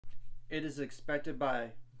it is expected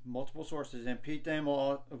by multiple sources, and Pete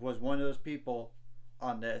Thamel was one of those people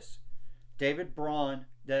on this. David Braun,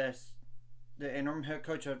 the interim head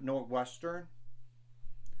coach of Northwestern,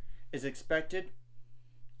 is expected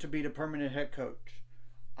to be the permanent head coach.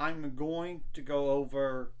 I'm going to go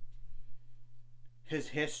over his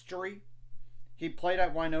history. He played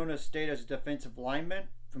at Winona State as a defensive lineman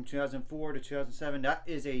from 2004 to 2007. That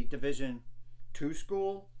is a Division II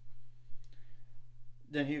school.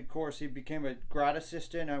 Then he, of course, he became a grad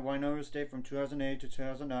assistant at Winona State from 2008 to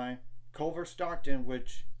 2009. Culver Stockton,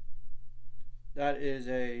 which that is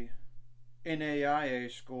a NAIA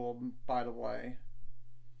school, by the way,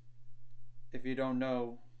 if you don't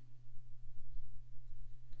know.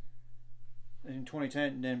 In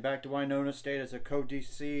 2010, then back to Winona State as a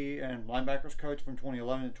co-DC and linebackers coach from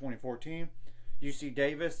 2011 to 2014. UC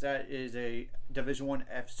Davis, that is a Division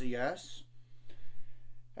I FCS,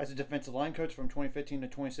 as a defensive line coach from 2015 to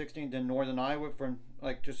 2016. Then Northern Iowa from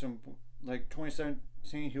just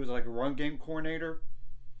 2017, he was like a run game coordinator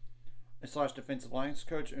 / defensive lines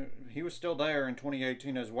coach. He was still there in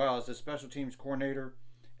 2018 as well as the special teams coordinator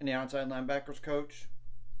and the outside linebackers coach.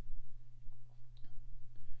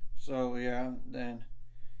 So yeah, then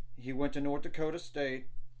he went to North Dakota State.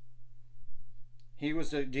 He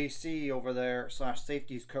was the DC over there /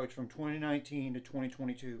 safeties coach from 2019 to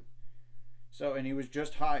 2022. So, and he was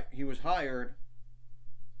hired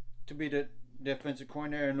to be the defensive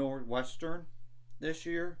coordinator in Northwestern this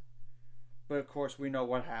year. But of course, we know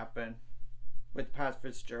what happened with the Pat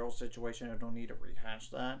Fitzgerald situation. I don't need to rehash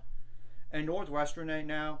that. And Northwestern right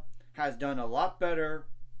now has done a lot better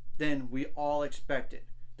than we all expected.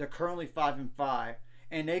 They're currently 5-5,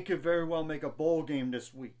 and they could very well make a bowl game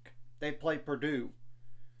this week. They play Purdue,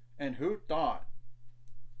 and who thought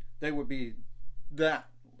they would be that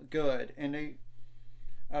good? And they,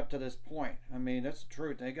 up to this point, I mean, that's the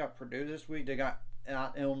truth. They got Purdue this week. They got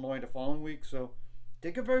Illinois the following week, so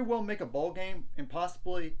they could very well make a bowl game and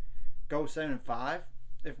possibly go 7-5,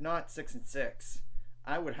 if not 6-6.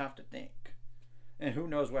 I would have to think, and who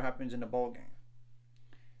knows what happens in the bowl game.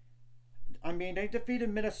 I mean, they defeated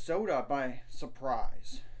Minnesota by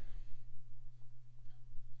surprise.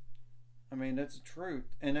 I mean, that's the truth.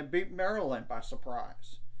 And they beat Maryland by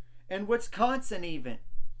surprise. And Wisconsin even.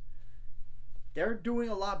 They're doing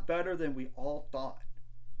a lot better than we all thought.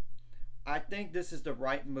 I think this is the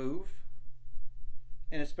right move.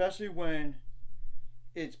 And especially when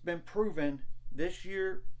it's been proven this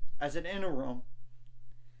year as an interim,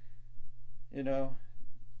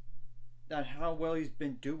 that how well he's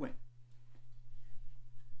been doing.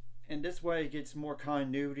 And this way it gets more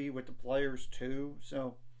continuity with the players too.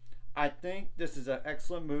 So I think this is an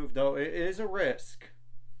excellent move, though it is a risk.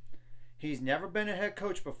 He's never been a head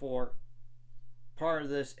coach before, part of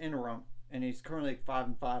this interim, and he's currently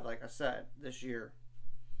 5-5, like I said, this year.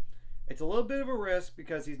 It's a little bit of a risk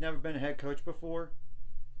because he's never been a head coach before.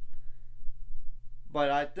 But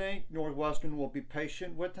I think Northwestern will be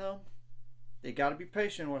patient with him. They got to be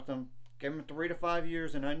patient with him. Give him 3 to 5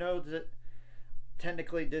 years, and I know that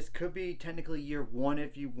technically this could be year 1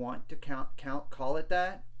 if you want to call it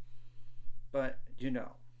that. But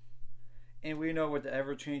and we know with the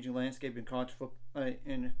ever-changing landscape in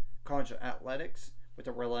college athletics with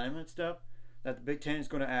the realignment stuff, that the Big Ten is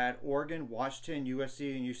going to add Oregon, Washington,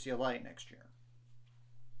 USC, and UCLA next year.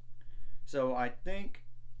 So I think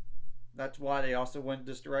that's why they also went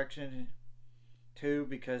this direction too,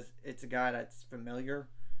 because it's a guy that's familiar.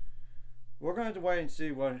 We're going to have to wait and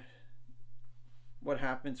see what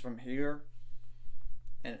happens from here.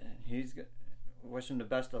 And he's wish him the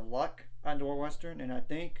best of luck on Northwestern, and I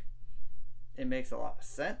think it makes a lot of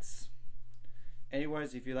sense.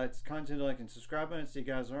 Anyways, if you like this content, like and subscribe, and see you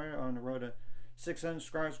guys are on the road to 600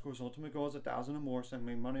 subscribers. Of course, ultimate goal is 1,000 or more. Send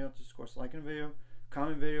me money up to, of course, liking the video.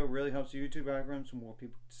 Comment video really helps the YouTube algorithm so more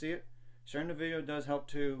people can see it. Sharing the video does help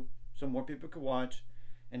too, so more people can watch.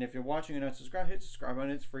 And if you're watching and not subscribed, hit the subscribe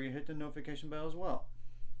button. It's free. Hit the notification bell as well.